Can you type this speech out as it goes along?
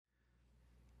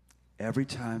Every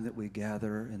time that we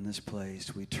gather in this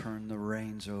place, we turn the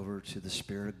reins over to the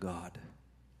Spirit of God.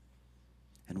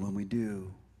 And when we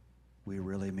do, we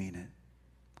really mean it.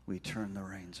 We turn the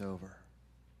reins over.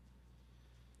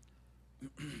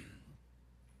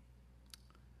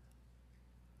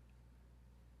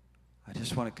 I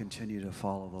just want to continue to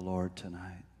follow the Lord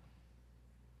tonight.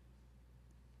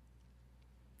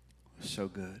 So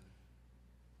good.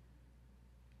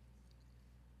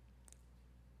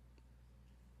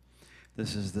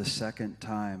 This is the second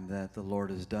time that the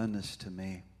Lord has done this to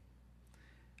me.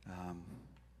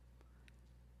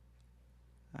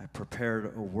 I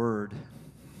prepared a word.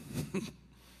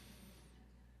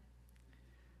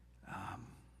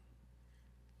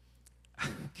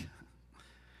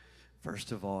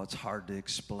 First of all, it's hard to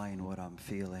explain what I'm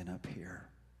feeling up here.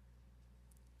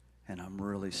 And I'm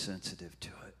really sensitive to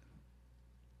it.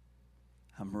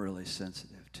 I'm really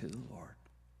sensitive to the Lord.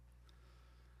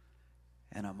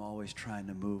 And I'm always trying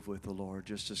to move with the Lord,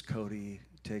 just as Cody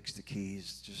takes the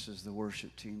keys, just as the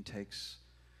worship team takes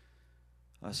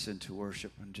us into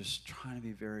worship, and just trying to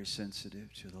be very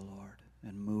sensitive to the Lord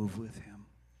and move with Him.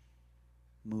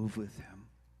 Move with Him.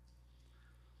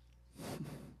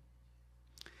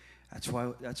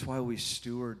 That's why we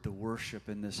steward the worship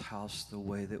in this house the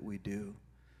way that we do.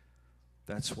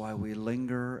 That's why we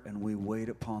linger and we wait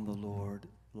upon the Lord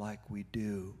like we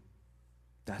do.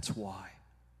 That's why.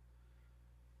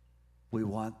 We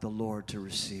want the Lord to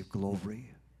receive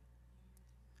glory.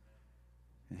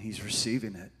 And He's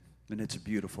receiving it. And it's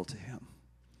beautiful to Him.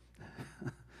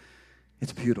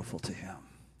 It's beautiful to Him.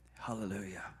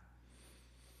 Hallelujah.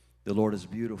 The Lord is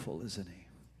beautiful, isn't He?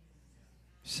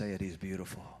 Say it, He's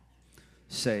beautiful.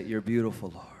 Say it, you're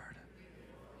beautiful, Lord.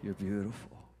 You're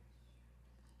beautiful.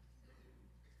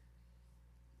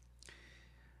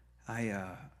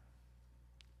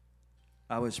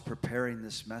 I was preparing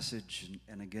this message,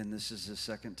 and again, this is the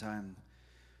second time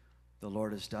the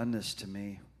Lord has done this to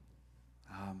me,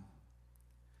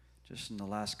 just in the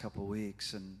last couple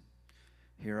weeks, and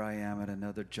here I am at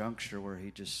another juncture where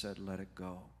He just said, let it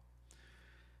go.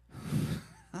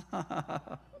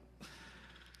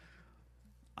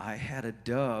 I had a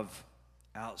dove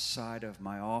outside of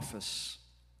my office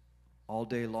all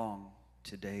day long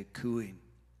today cooing,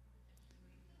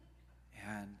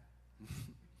 and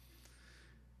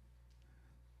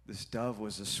this dove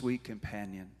was a sweet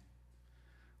companion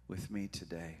with me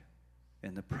today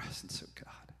in the presence of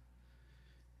God.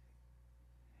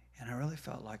 And I really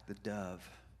felt like the dove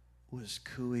was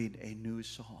cooing a new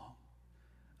song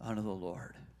unto the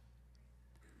Lord.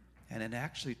 And it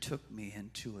actually took me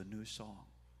into a new song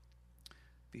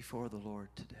before the Lord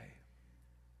today.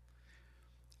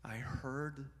 I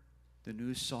heard the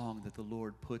new song that the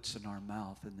Lord puts in our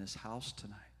mouth in this house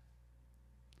tonight.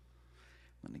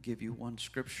 I'm going to give you one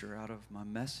scripture out of my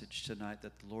message tonight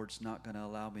that the Lord's not going to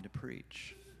allow me to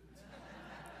preach.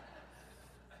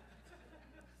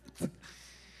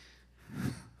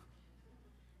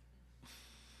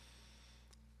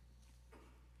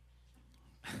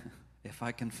 If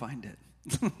I can find it.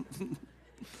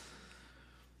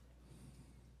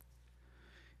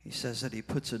 He says that He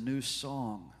puts a new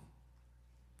song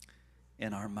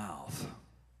in our mouth.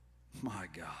 My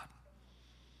God.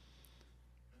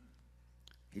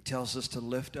 He tells us to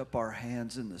lift up our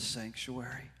hands in the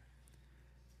sanctuary.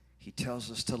 He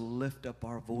tells us to lift up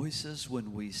our voices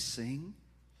when we sing.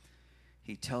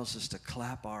 He tells us to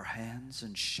clap our hands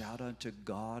and shout unto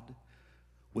God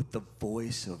with the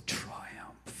voice of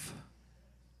triumph.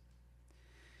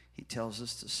 He tells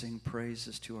us to sing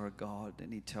praises to our God,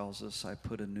 and He tells us, I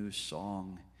put a new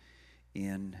song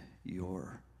in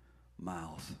your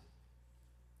mouth.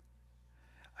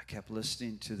 I kept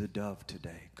listening to the dove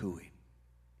today cooing.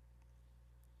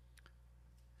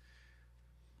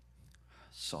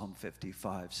 Psalm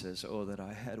 55 says, oh, that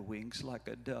I had wings like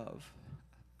a dove.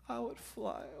 I would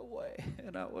fly away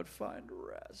and I would find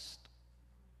rest.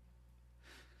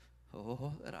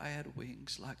 Oh, that I had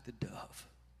wings like the dove.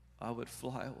 I would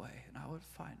fly away and I would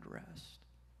find rest.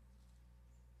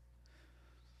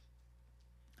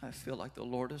 I feel like the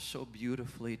Lord is so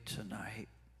beautifully tonight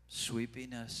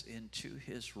sweeping us into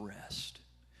His rest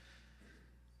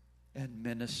and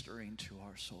ministering to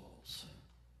our souls.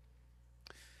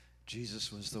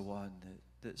 Jesus was the one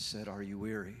that said, are you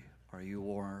weary? Are you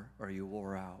wore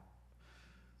out?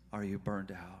 Are you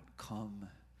burned out? Come,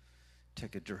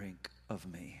 take a drink of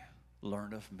me.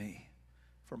 Learn of me.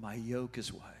 For my yoke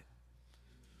is what?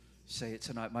 Say it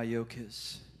tonight. My yoke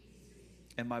is.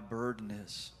 And my burden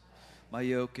is. My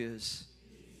yoke is.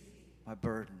 My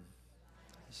burden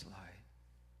is light.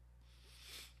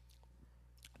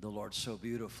 The Lord so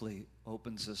beautifully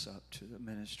opens us up to the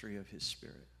ministry of His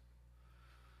Spirit.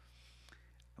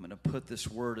 I'm going to put this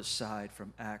word aside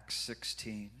from Acts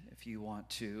 16 if you want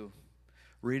to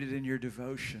read it in your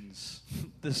devotions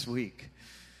this week.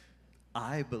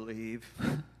 I believe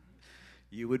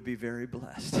you would be very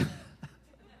blessed.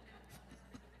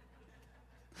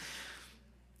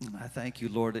 I thank you,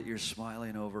 Lord, that you're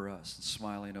smiling over us and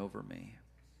smiling over me.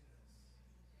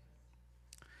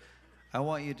 I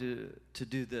want you to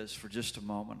do this for just a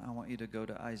moment. I want you to go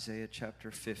to Isaiah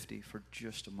chapter 50 for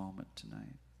just a moment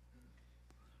tonight.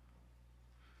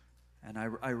 And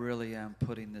I really am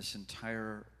putting this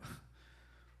entire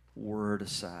word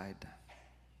aside.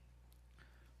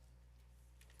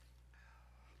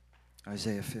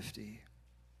 Isaiah 50.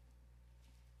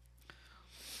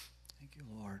 Thank you,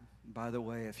 Lord. By the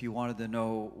way, if you wanted to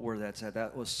know where that's at,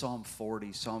 that was Psalm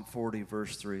 40. Psalm 40,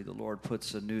 verse 3. The Lord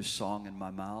puts a new song in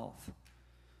my mouth.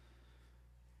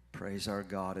 Praise our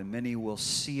God. And many will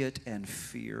see it and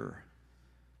fear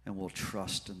and will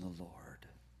trust in the Lord.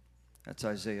 That's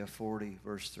Isaiah 40,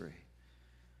 verse 3.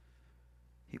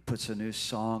 He puts a new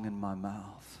song in my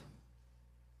mouth.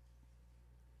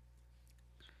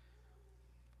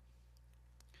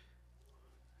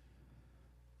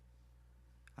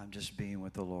 I'm just being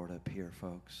with the Lord up here,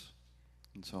 folks.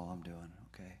 That's all I'm doing,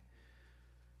 okay?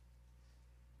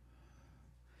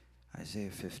 Isaiah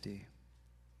 50.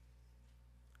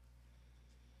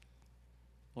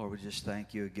 Lord, we just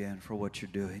thank you again for what you're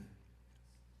doing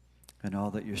and all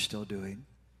that you're still doing.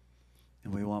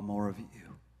 And we want more of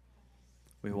you.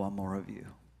 We want more of you.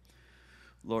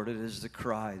 Lord, it is the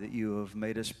cry that you have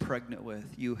made us pregnant with.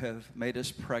 You have made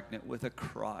us pregnant with a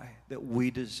cry that we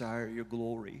desire your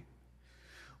glory.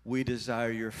 We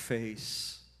desire your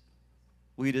face.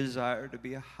 We desire to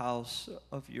be a house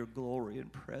of your glory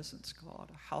and presence, God,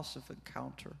 a house of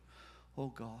encounter,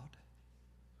 oh God.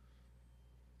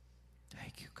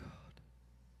 Thank you, God.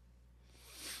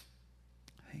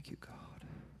 Thank you, God.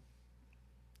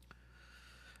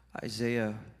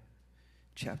 Isaiah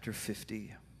chapter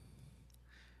 50.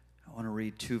 I want to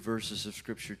read 2 verses of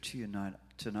Scripture to you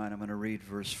tonight. I'm going to read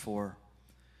verse 4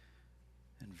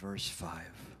 and verse 5.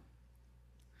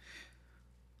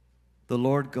 The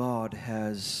Lord God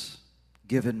has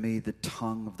given me the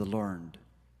tongue of the learned,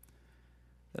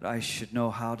 that I should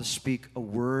know how to speak a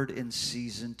word in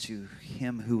season to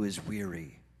him who is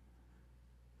weary.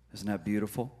 Isn't that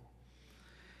beautiful?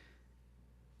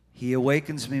 He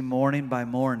awakens me morning by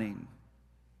morning.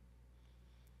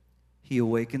 He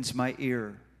awakens my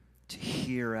ear to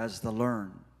hear as the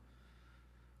learned.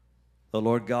 The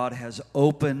Lord God has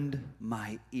opened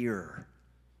my ear,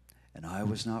 and I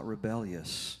was not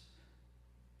rebellious,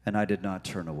 and I did not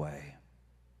turn away.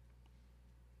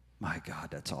 My God,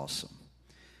 that's awesome.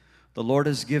 The Lord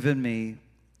has given me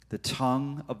the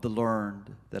tongue of the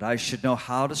learned, that I should know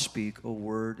how to speak a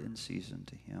word in season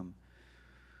to him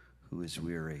who is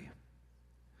weary.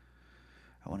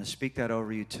 I want to speak that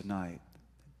over you tonight.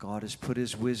 God has put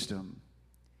his wisdom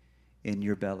in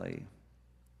your belly.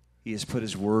 He has put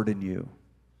his word in you.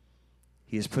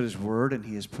 He has put his word and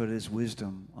he has put his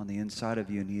wisdom on the inside of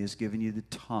you, and he has given you the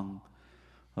tongue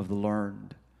of the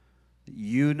learned. That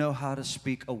you know how to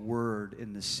speak a word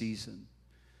in this season.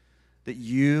 That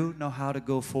you know how to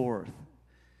go forth.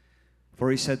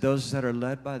 For he said, those that are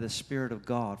led by the Spirit of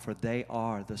God, for they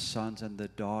are the sons and the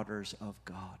daughters of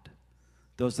God.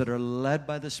 Those that are led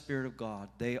by the Spirit of God,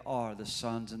 they are the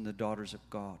sons and the daughters of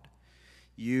God.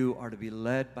 You are to be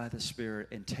led by the Spirit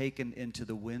and taken into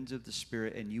the winds of the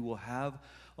Spirit, and you will have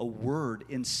a word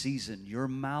in season. Your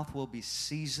mouth will be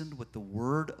seasoned with the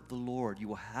word of the Lord. You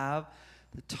will have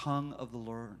the tongue of the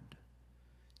learned.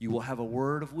 You will have a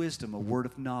word of wisdom, a word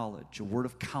of knowledge, a word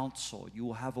of counsel. You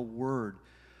will have a word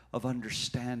of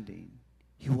understanding.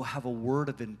 You will have a word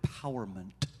of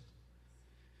empowerment.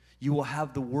 You will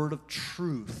have the word of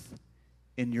truth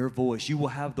in your voice. You will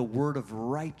have the word of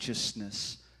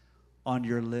righteousness on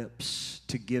your lips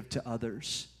to give to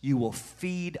others. You will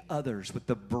feed others with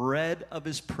the bread of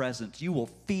his presence. You will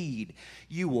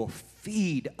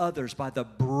feed others by the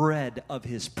bread of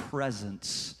his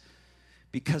presence,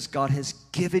 because God has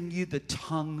given you the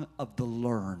tongue of the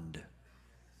learned.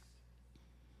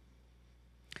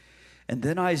 And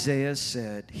then Isaiah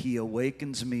said, he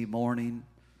awakens me morning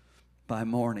by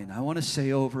morning. I want to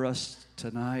say over us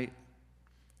tonight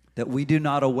that we do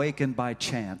not awaken by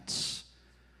chance.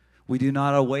 We do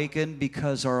not awaken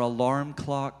because our alarm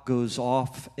clock goes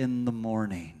off in the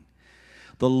morning.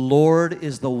 The Lord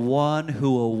is the one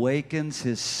who awakens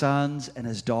his sons and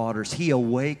his daughters. He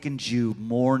awakens you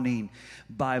morning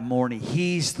by morning.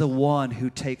 He's the one who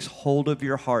takes hold of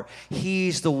your heart.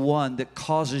 He's the one that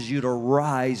causes you to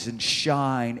rise and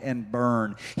shine and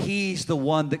burn. He's the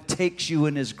one that takes you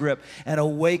in his grip and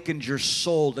awakens your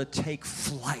soul to take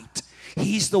flight.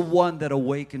 He's the one that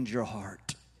awakens your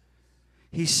heart.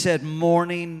 He said,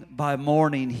 morning by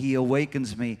morning, he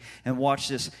awakens me. And watch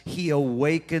this. He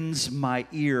awakens my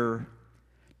ear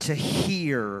to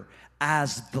hear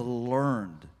as the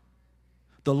learned.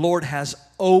 The Lord has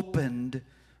opened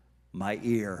my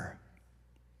ear.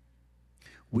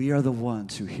 We are the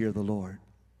ones who hear the Lord.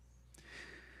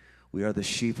 We are the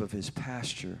sheep of his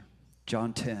pasture.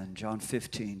 John 10, John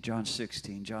 15, John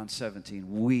 16, John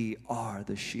 17. We are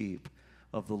the sheep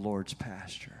of the Lord's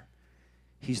pasture.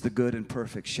 He's the good and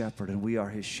perfect shepherd, and we are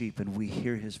his sheep, and we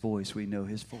hear his voice. We know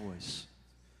his voice.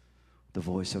 The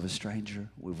voice of a stranger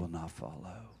we will not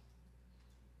follow.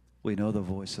 We know the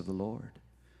voice of the Lord.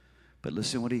 But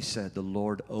listen what he said. The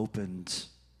Lord opens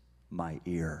my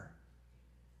ear.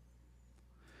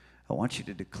 I want you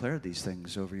to declare these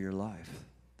things over your life.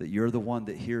 That you're the one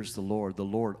that hears the Lord. The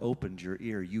Lord opens your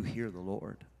ear. You hear the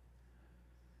Lord.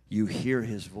 You hear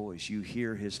his voice. You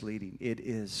hear his leading. It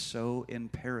is so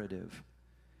imperative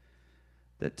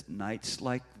that nights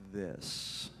like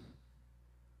this,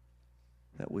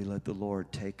 that we let the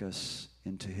Lord take us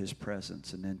into his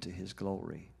presence and into his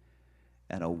glory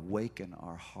and awaken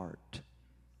our heart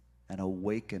and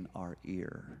awaken our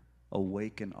ear,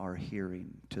 awaken our hearing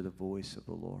to the voice of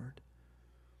the Lord.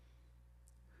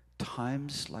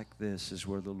 Times like this is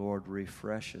where the Lord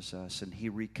refreshes us and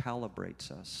he recalibrates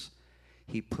us.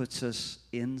 He puts us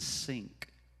in sync,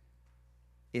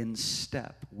 in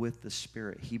step with the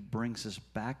Spirit. He brings us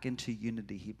back into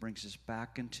unity. He brings us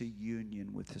back into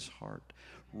union with his heart,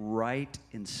 right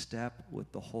in step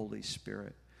with the Holy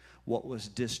Spirit. What was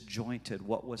disjointed,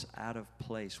 what was out of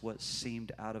place, what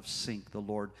seemed out of sync, the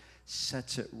Lord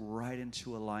sets it right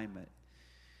into alignment.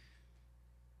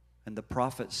 And the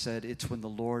prophet said it's when the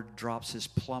Lord drops his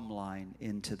plumb line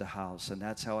into the house. And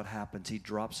that's how it happens. He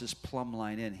drops his plumb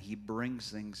line in. He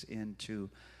brings things into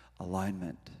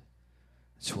alignment.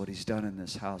 It's what he's done in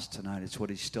this house tonight. It's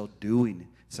what he's still doing.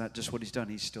 It's not just what he's done.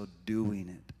 He's still doing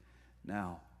it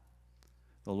now.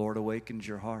 The Lord awakens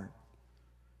your heart.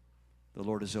 The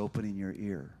Lord is opening your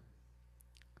ear.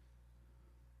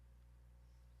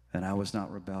 And I was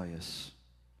not rebellious.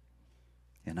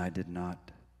 And I did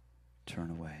not turn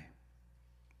away.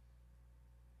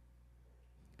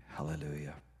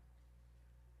 Hallelujah.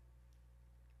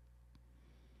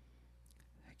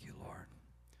 Thank you, Lord.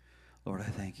 Lord, I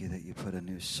thank you that you put a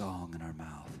new song in our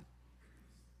mouth.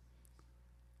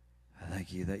 I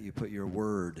thank you that you put your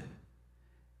word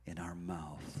in our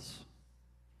mouths.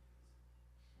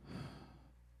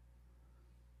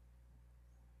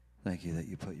 Thank you that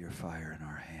you put your fire in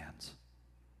our hands.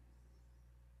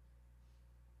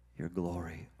 Your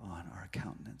glory on our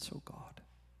countenance, O God.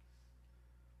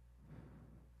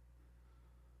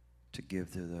 To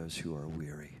give to those who are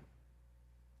weary.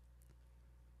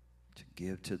 To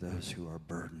give to those who are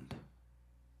burdened.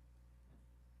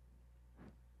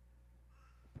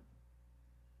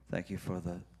 Thank you for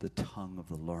the tongue of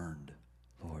the learned,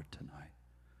 Lord, tonight.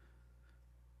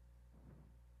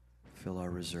 Fill our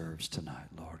reserves tonight,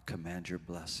 Lord. Command your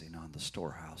blessing on the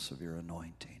storehouse of your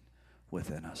anointing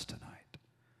within us tonight.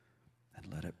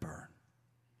 And let it burn.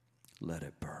 Let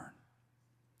it burn.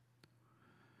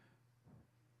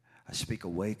 I speak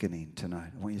awakening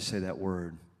tonight. I want you to say that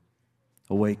word.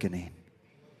 Awakening.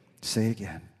 Say it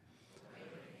again.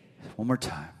 One more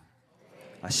time.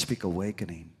 I speak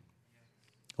awakening.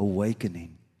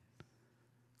 Awakening.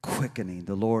 Quickening.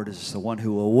 The Lord is the one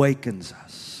who awakens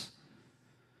us.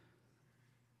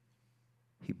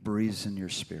 He breathes in your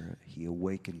spirit. He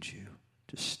awakens you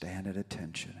to stand at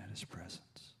attention in his presence.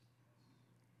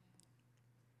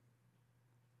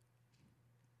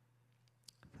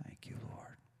 Thank you,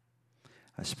 Lord.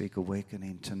 I speak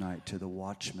awakening tonight to the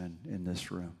watchmen in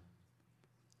this room.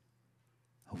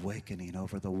 Awakening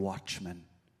over the watchmen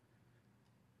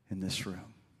in this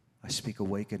room. I speak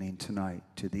awakening tonight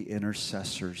to the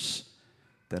intercessors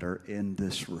that are in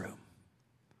this room.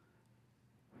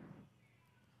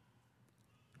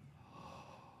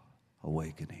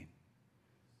 Awakening.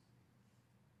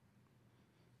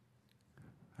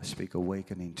 I speak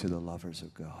awakening to the lovers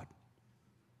of God.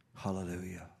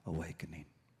 Hallelujah. Awakening.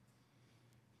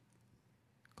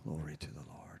 Glory to the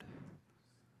Lord.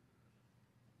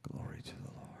 Glory to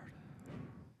the Lord.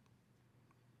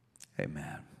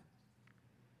 Amen.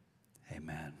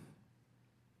 Amen.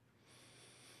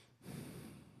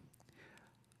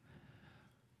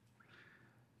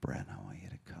 Brent, I want you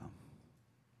to come.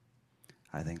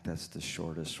 I think that's the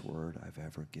shortest word I've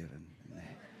ever given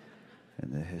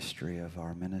in the history of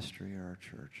our ministry or our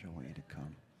church. I want you to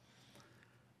come.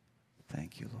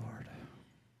 Thank you, Lord.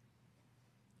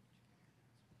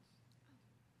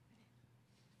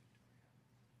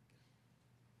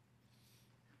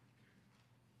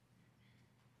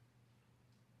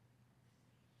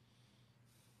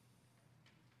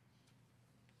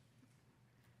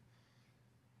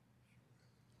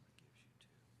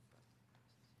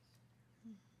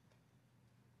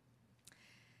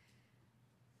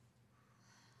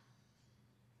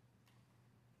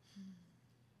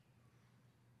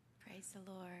 Praise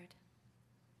the Lord.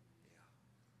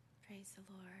 Praise the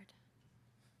Lord.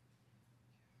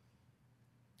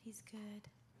 He's good.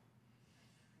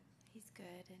 He's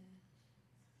good.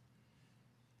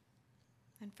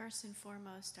 And first and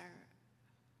foremost,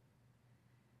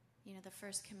 the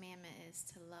first commandment is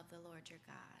to love the Lord your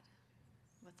God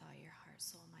with all your heart,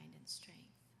 soul, mind, and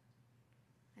strength.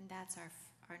 And that's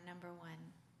our number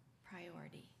one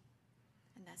priority.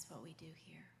 And that's what we do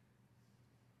here.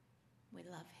 We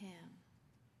love him.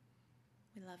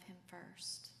 We love him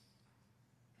first.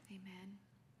 Amen.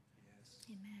 Yes.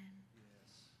 Amen.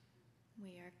 Yes.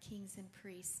 We are kings and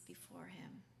priests before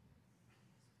him.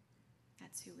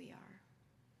 That's who we are.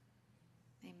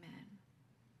 Amen.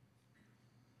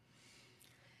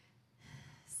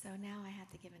 So now I have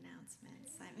to give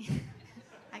announcements. I mean,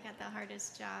 I got the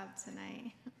hardest job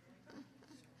tonight.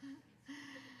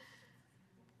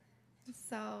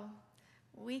 So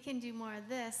we can do more of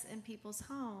this in people's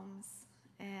homes.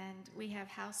 And we have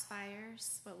house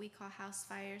fires, what we call house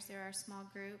fires. There are small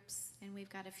groups, and we've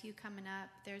got a few coming up.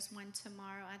 There's one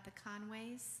tomorrow at the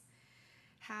Conway's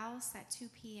house at 2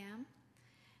 p.m.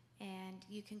 And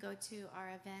you can go to our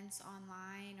events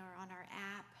online or on our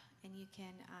app, and you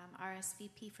can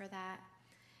RSVP for that.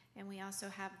 And we also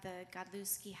have the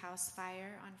Godlewski house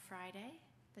fire on Friday,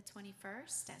 the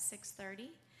 21st at 6:30.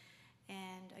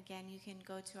 And again, you can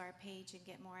go to our page and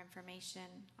get more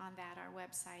information on that, our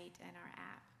website and our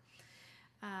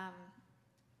app.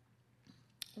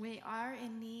 We are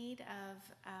in need of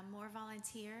more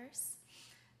volunteers.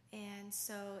 And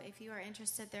so if you are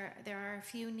interested, there are a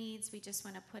few needs we just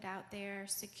want to put out there: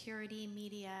 security,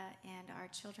 media, and our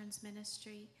children's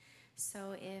ministry.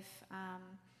 So if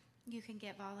you can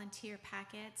get volunteer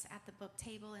packets at the book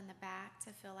table in the back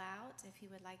to fill out, if you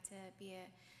would like to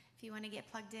if you want to get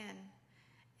plugged in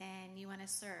and you want to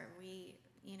serve,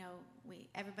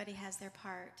 everybody has their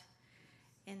part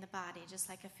in the body, just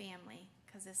like a family,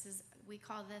 because we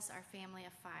call this our family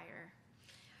of fire.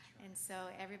 And so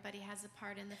everybody has a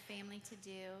part in the family to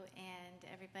do, and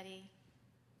everybody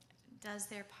does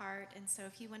their part. And so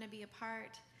if you want to be a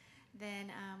part,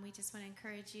 then we just want to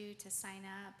encourage you to sign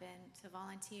up and to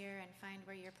volunteer and find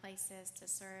where your place is to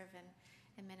serve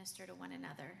and minister to one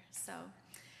another. So,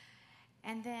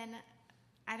 and then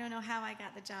I don't know how I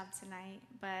got the job tonight,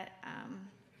 but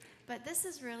this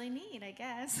is really neat, I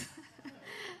guess.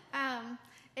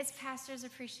 It's Pastor's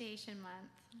Appreciation Month.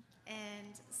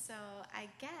 And so I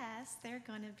guess they're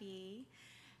going to be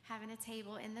having a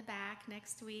table in the back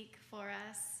next week for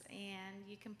us, and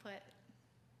you can put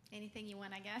anything you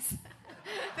want, I guess,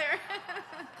 there.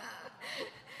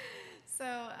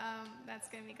 So that's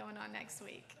going to be going on next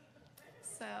week.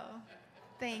 So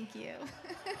thank you.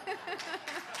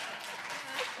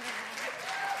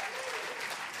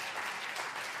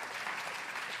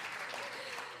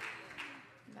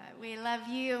 But we love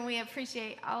you, and we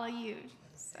appreciate all of you.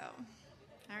 So,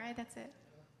 all right, that's it.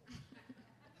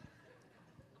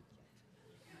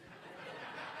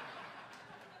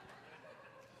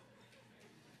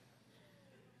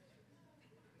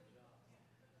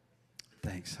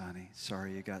 Thanks, honey.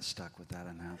 Sorry you got stuck with that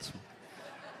announcement.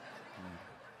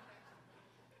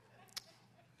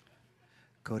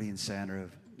 Cody and Sandra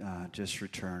have just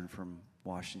returned from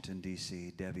Washington,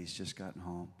 D.C. Debbie's just gotten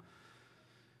home.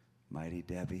 Mighty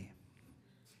Debbie.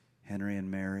 Henry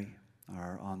and Mary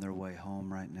are on their way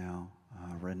home right now.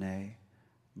 Renee,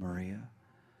 Maria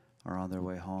are on their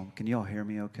way home. Can you all hear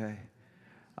me okay?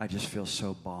 I just feel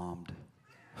so bombed.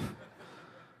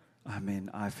 I mean,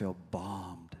 I feel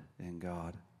bombed in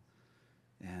God.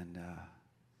 And,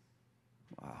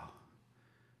 wow,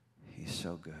 he's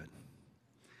so good.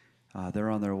 They're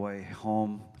on their way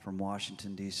home from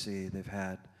Washington, D.C. They've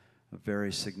had a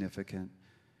very significant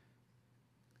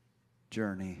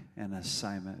journey and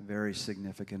assignment, very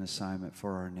significant assignment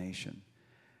for our nation.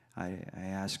 I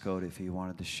asked Cody if he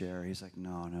wanted to share. He's like,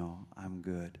 no, I'm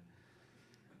good.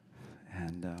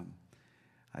 And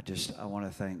I want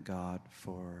to thank God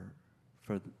for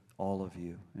all of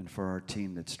you and for our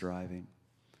team that's driving.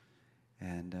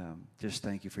 And just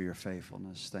thank you for your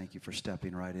faithfulness. Thank you for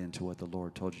stepping right into what the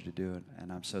Lord told you to do.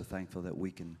 And I'm so thankful that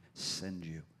we can send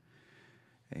you.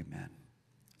 Amen.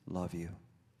 Love you.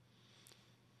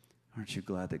 Aren't you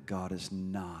glad that God is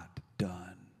not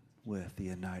done with the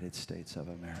United States of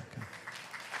America?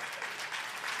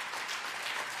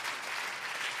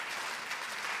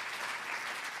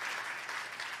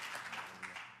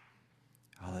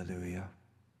 Hallelujah.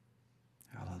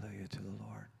 Hallelujah to the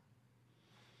Lord.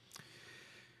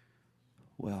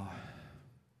 Well,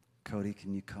 Cody,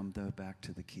 can you come back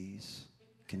to the keys?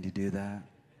 Can you do that?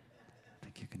 I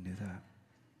think you can do that.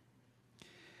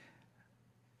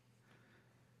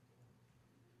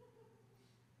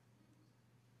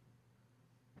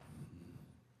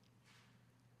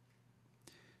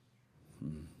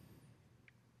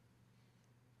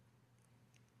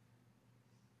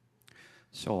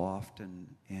 So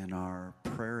often in our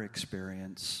prayer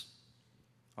experience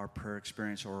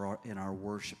or in our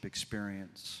worship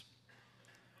experience,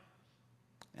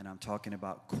 and I'm talking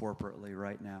about corporately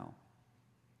right now,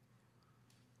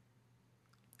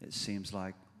 it seems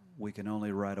like we can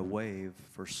only ride a wave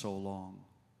for so long,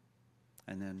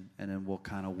 and then we'll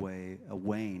kind of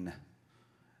wane,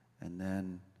 and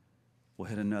then we'll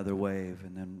hit another wave,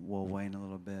 and then we'll wane a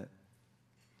little bit.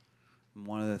 And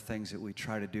one of the things that we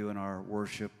try to do in our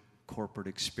worship corporate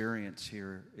experience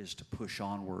here is to push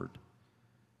onward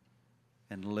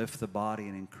and lift the body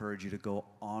and encourage you to go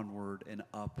onward and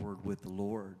upward with the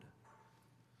Lord.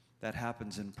 That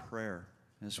happens in prayer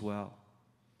as well.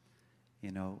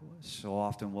 You know, so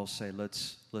often we'll say,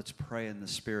 let's pray in the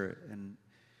Spirit, and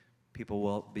people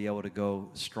will be able to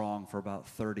go strong for about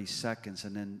 30 seconds,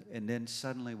 and then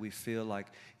suddenly we feel like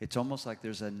it's almost like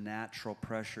there's a natural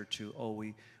pressure to,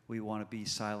 we want to be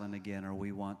silent again, or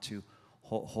we want to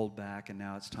hold back, and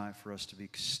now it's time for us to be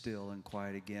still and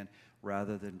quiet again,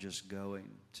 rather than just going.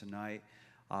 Tonight,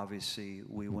 obviously,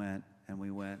 we went, and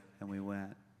we went, and we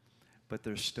went, but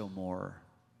there's still more.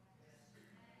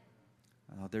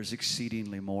 There's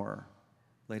exceedingly more.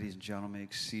 Ladies and gentlemen,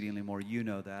 exceedingly more. You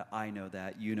know that, I know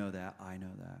that, you know that, I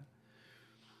know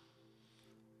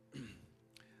that.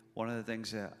 One of the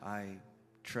things that I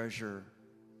treasure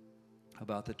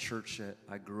about the church that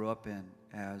I grew up in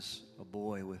as a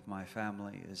boy with my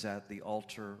family is that the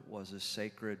altar was a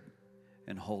sacred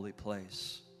and holy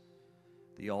place.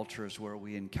 The altar is where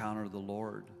we encounter the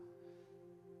Lord.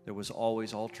 There was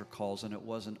always altar calls, and it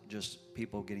wasn't just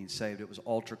people getting saved. It was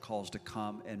altar calls to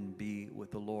come and be with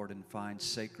the Lord and find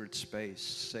sacred space,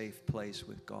 safe place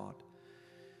with God.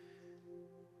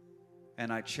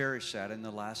 And I cherish that. And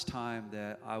the last time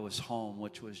that I was home,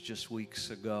 which was just weeks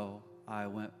ago, I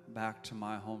went back to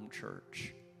my home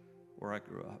church where I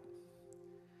grew up.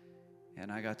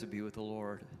 And I got to be with the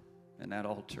Lord in that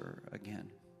altar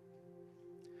again.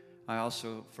 I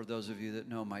also, for those of you that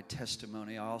know my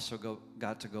testimony, I also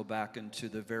got to go back into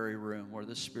the very room where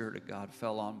the Spirit of God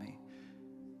fell on me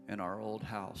in our old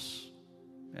house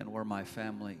and where my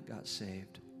family got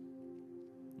saved.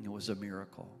 It was a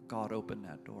miracle. God opened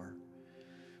that door.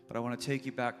 But I want to take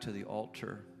you back to the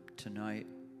altar tonight,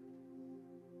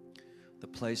 the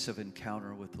place of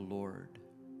encounter with the Lord.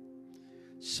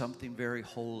 Something very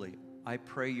holy. I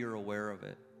pray you're aware of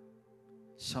it.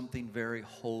 Something very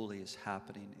holy is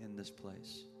happening in this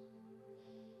place.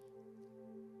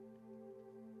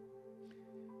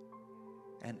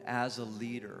 And as a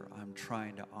leader, I'm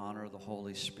trying to honor the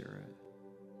Holy Spirit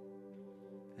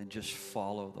and just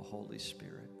follow the Holy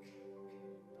Spirit.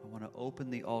 I want to open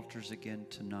the altars again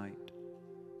tonight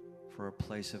for a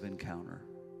place of encounter,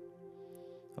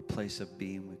 a place of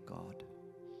being with God.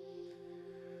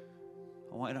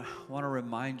 I want to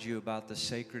remind you about the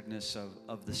sacredness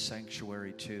of the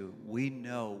sanctuary too. We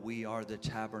know we are the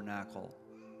tabernacle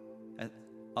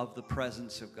of the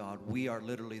presence of God. We are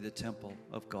literally the temple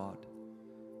of God.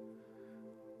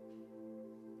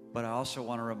 But I also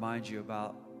want to remind you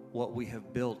about what we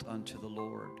have built unto the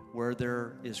Lord. Where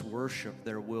there is worship,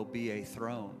 there will be a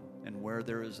throne. And where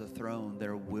there is a throne,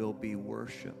 there will be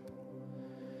worship.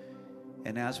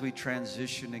 And as we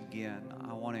transition again,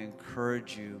 I want to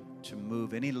encourage you to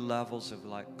move any levels of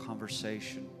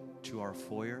conversation to our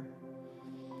foyer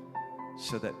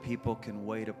so that people can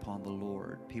wait upon the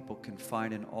Lord. People can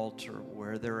find an altar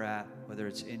where they're at, whether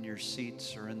it's in your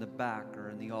seats or in the back or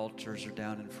in the altars or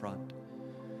down in front.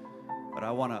 But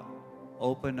I want to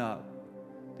open up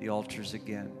the altars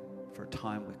again for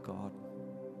time with God.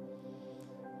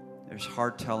 There's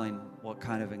hard telling what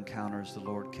kind of encounters the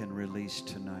Lord can release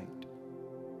tonight.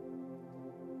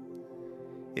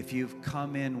 If you've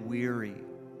come in weary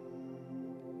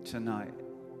tonight,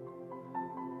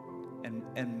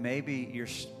 and maybe you're,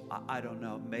 I don't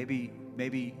know, maybe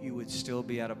maybe you would still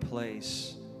be at a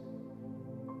place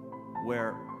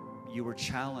where you were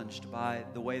challenged by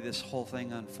the way this whole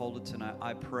thing unfolded tonight.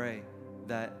 I pray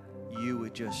that you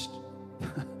would just,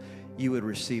 you would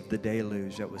receive the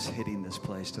deluge that was hitting this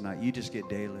place tonight. You just get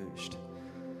deluged.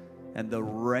 And the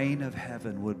rain of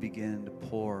heaven would begin to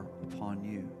pour upon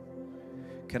you.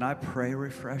 Can I pray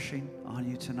refreshing on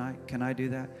you tonight? Can I do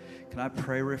that? Can I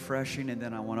pray refreshing? And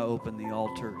then I want to open the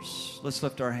altars. Let's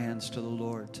lift our hands to the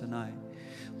Lord tonight.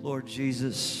 Lord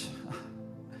Jesus,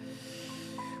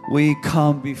 we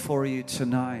come before you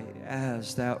tonight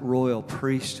as that royal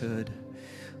priesthood,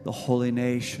 the holy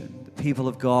nation, the people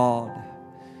of God.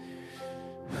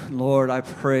 Lord, I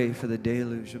pray for the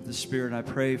deluge of the Spirit. I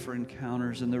pray for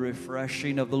encounters and the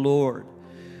refreshing of the Lord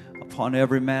upon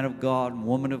every man of God and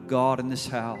woman of God in this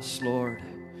house, Lord.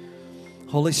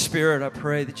 Holy Spirit, I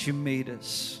pray that you meet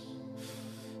us.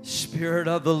 Spirit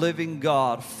of the living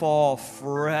God, fall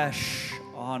fresh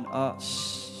on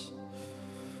us.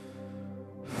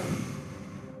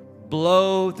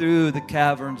 Blow through the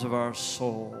caverns of our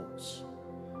souls.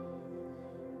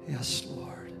 Yes,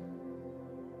 Lord.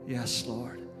 Yes,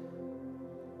 Lord.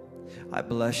 I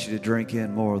bless you to drink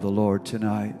in more of the Lord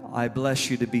tonight. I bless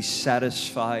you to be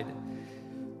satisfied.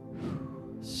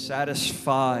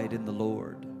 Satisfied in the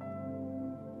Lord.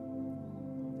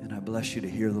 And I bless you to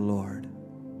hear the Lord.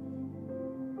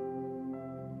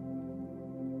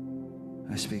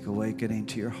 I speak awakening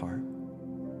to your heart.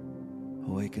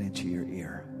 Awakening to your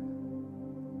ear.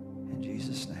 In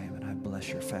Jesus' name. And I bless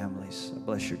your families. I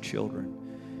bless your children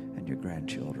and your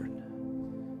grandchildren.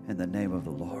 In the name of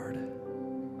the Lord.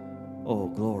 Oh,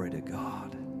 glory to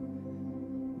God.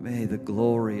 May the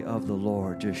glory of the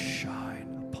Lord just shine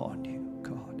upon you,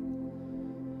 God.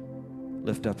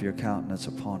 Lift up your countenance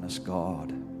upon us,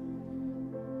 God.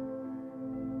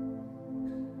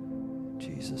 In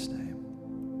Jesus' name.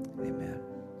 Amen.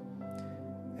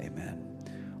 Amen.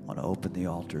 I want to open the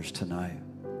altars tonight.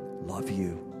 Love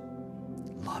you.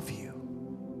 Love you.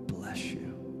 Bless you.